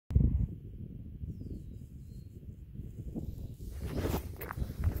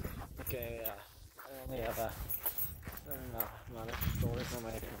today. I only have a certain amount of stories on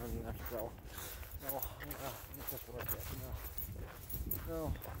my phone, so let's just work it.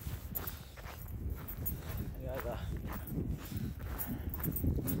 So, you guys,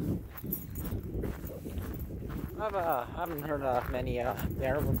 I haven't heard many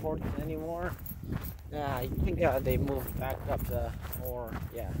bear reports anymore. I think they moved back up to, or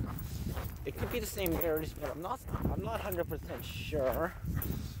yeah, it could be the same areas, but I'm not 100% sure.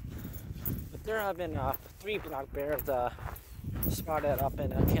 But there have been 3 black bears spotted up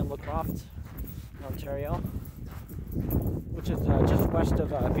in Campbellcroft, Ontario, which is just west of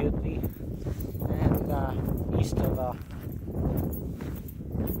Beauty and east of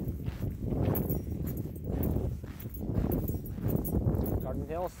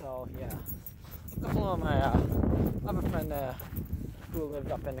Gardenville. So yeah, a couple of my I have a friend who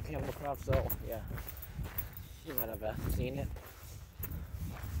lived up in the Campbellcroft, so yeah, she might have seen it.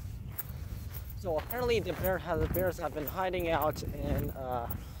 So apparently the bears have been hiding out in a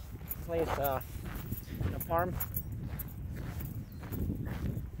place, in a farm.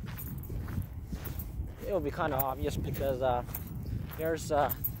 It would be kind of obvious because bears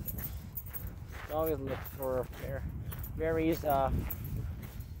always look for berries,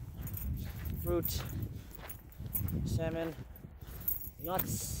 fruit, salmon,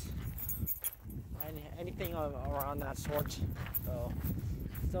 nuts, anything around that sort. So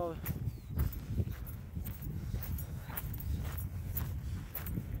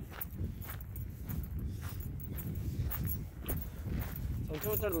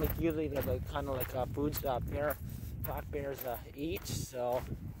those are like usually the kind of like foods that black bears eat. So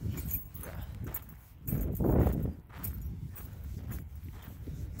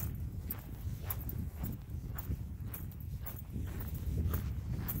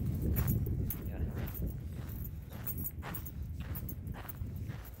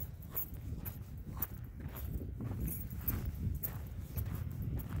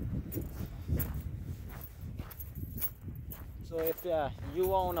So if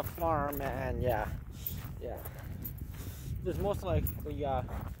you own a farm and there's most likely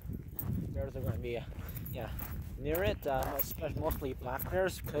bears are going to be near it. Mostly black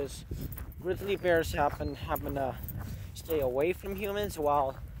bears, because grizzly bears happen to stay away from humans.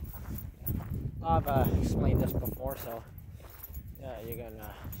 While I've explained this before, so yeah, you can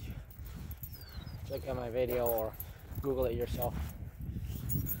check out my video or Google it yourself.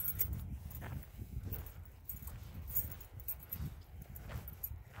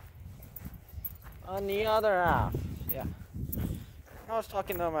 On the other half, yeah, I was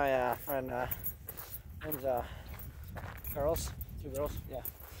talking to my friend, name's girls, 2 girls, yeah.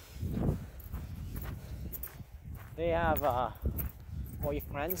 They have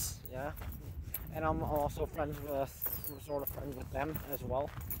boyfriends, yeah, and I'm also sort of friends with them as well.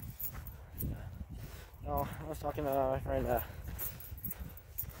 So I was talking to my friend.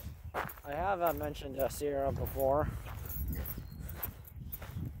 I have mentioned Sierra before.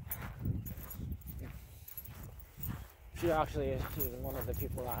 She's one of the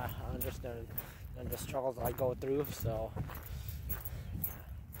people I understand and the struggles I go through. So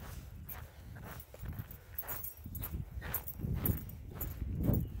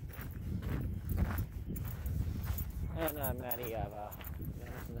and Maddie, I've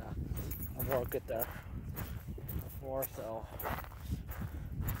worked with her before, so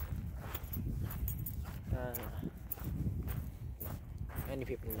many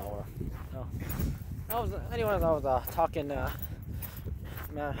people know her. So. I was talking to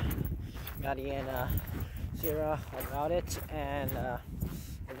Maddie and Sierra about it, and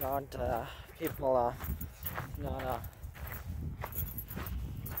about people not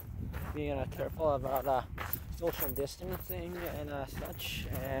being careful about social distancing and such,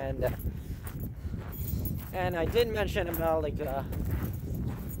 and I did mention about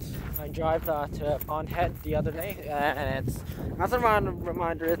my drive to Pond Head the other day, and it's as a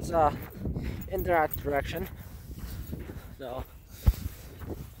reminder, it's in that direction. So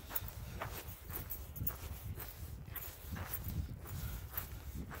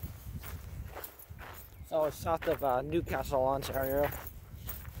it's south of Newcastle, Ontario,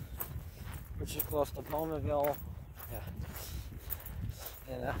 which is close to Bowmanville,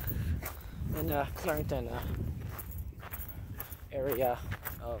 yeah, in the Clarington area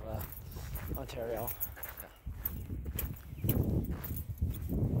of Ontario.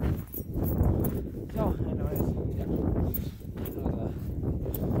 So, anyways, yeah.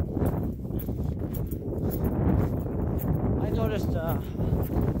 I noticed,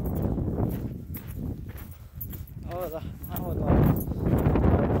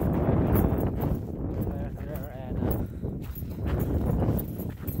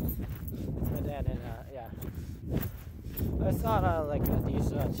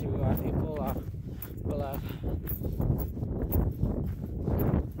 to people will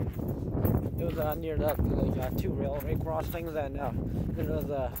it was near the two railway crossings, and it was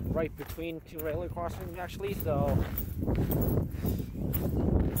right between two railway crossings actually. So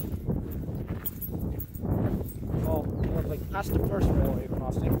well, it was like past the first railway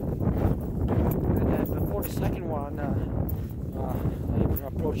crossing, and then before the second one, I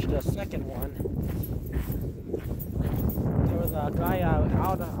approached the second one. There was a guy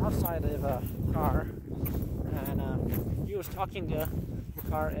outside of a car, and he was talking to the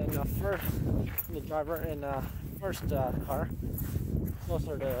car in the driver in the first car,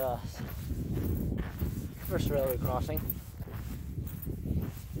 closer to the first railway crossing.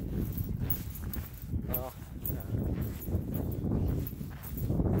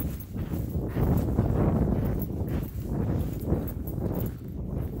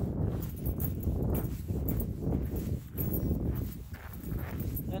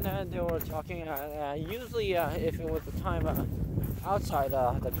 And they were talking, usually if it was the time outside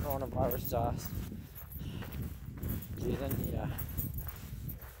the coronavirus season, yeah.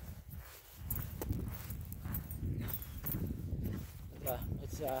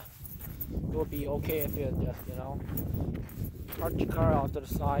 It would be okay if you just, park your car out to the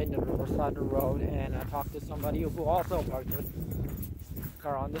side, the reverse side of the road, and talk to somebody who also parked their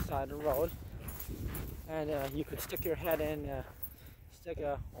car on this side of the road, and you could stick your head in,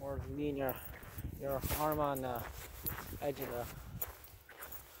 or lean your arm on the edge of the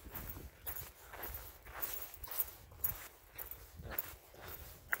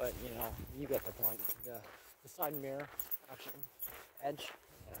but you get the point. The side mirror action edge.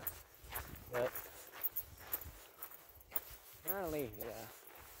 Yeah. But apparently, it's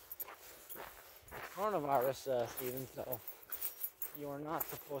coronavirus season, so you are not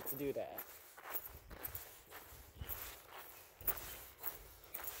supposed to do that.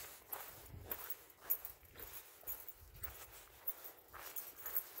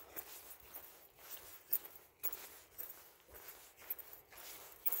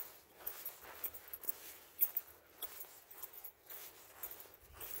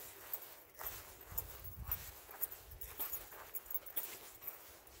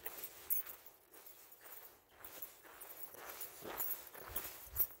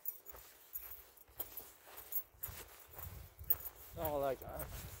 So, like,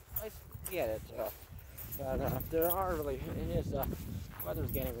 I get it, but there are really,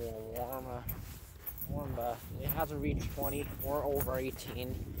 weather's getting a little warm, but it hasn't reached 20 or over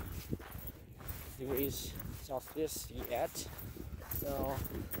 18 degrees Celsius yet, so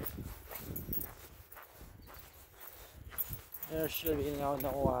there should be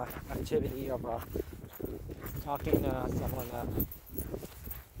no activity of talking to someone that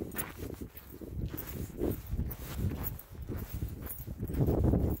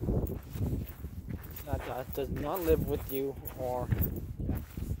does not live with you, or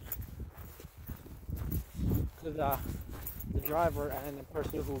the driver and the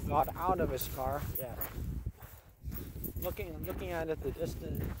person who got out of his car, looking at it, the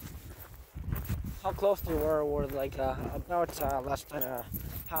distance, how close they were like about less than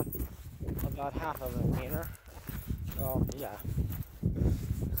about half of a meter. So yeah.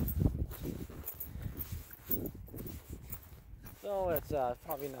 So it's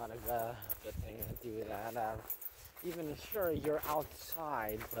probably not a good thing to do that. Even sure you're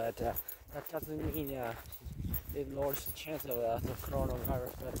outside, but that doesn't mean it lowers the chance of the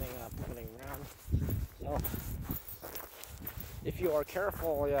coronavirus thing putting around. So if you are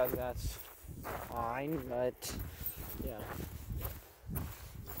careful, that's fine. But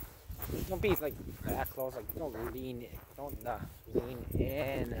don't be like that close. Like don't lean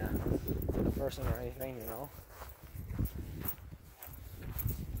in to the person or anything.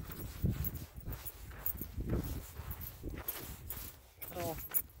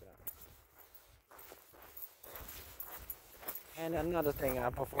 And another thing,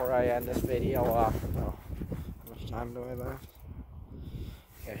 before I end this video, how much time do I left?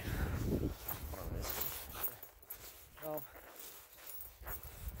 Okay. So,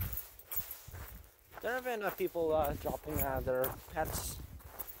 there have been people dropping their pets,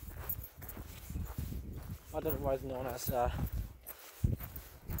 otherwise known as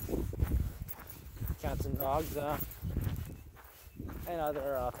cats and dogs, and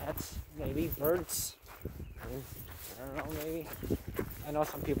other pets, maybe birds. I don't know, maybe. I know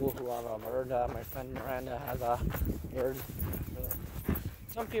some people who have a bird. My friend Miranda has a bird.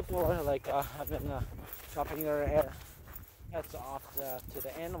 Some people are like have been dropping their pets off to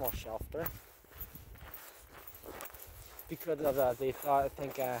the animal shelter because of they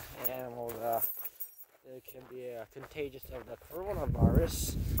think animals it can be contagious of the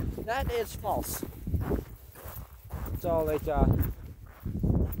coronavirus. That is false. So like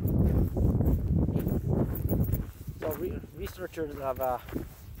researchers have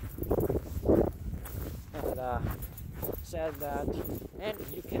said that, and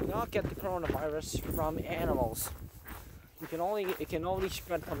you cannot get the coronavirus from animals. It can only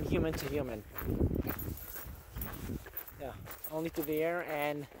spread from human to human. Yeah, only through the air,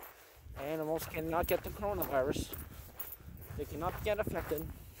 and animals cannot get the coronavirus. They cannot get affected.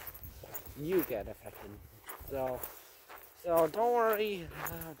 You get affected. So don't worry.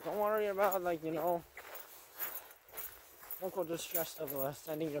 Don't worry about don't go to the stress of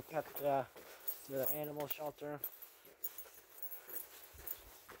sending your pet to the animal shelter.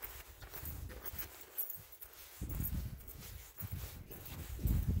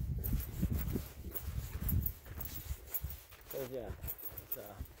 Cause yeah,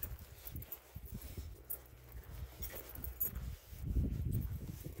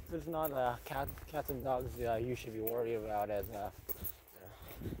 it's not cats and dogs you should be worried about as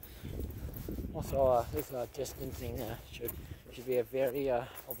also this distancing should be a very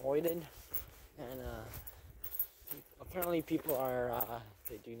avoided, and apparently people are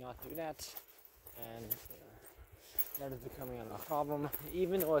they do not do that, and that is becoming a problem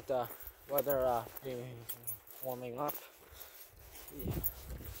even with the weather warming up.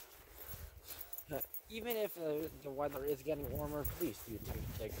 Yeah. Even if the weather is getting warmer, please do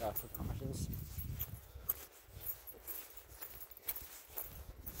take precautions.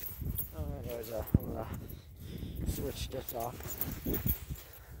 I'm gonna switch this off.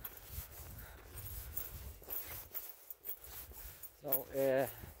 So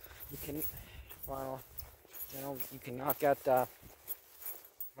you can, well, you cannot get the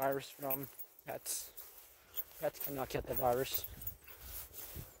virus from pets. Pets cannot get the virus.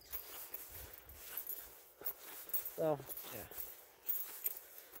 So yeah.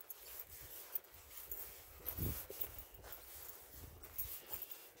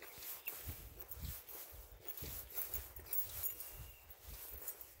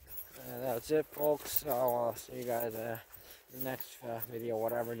 That's it, folks. I'll see you guys in the next video,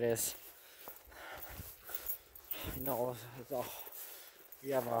 whatever it is.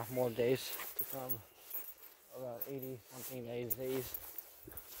 We have more days to come. About 80 something days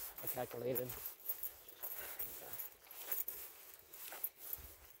I calculated.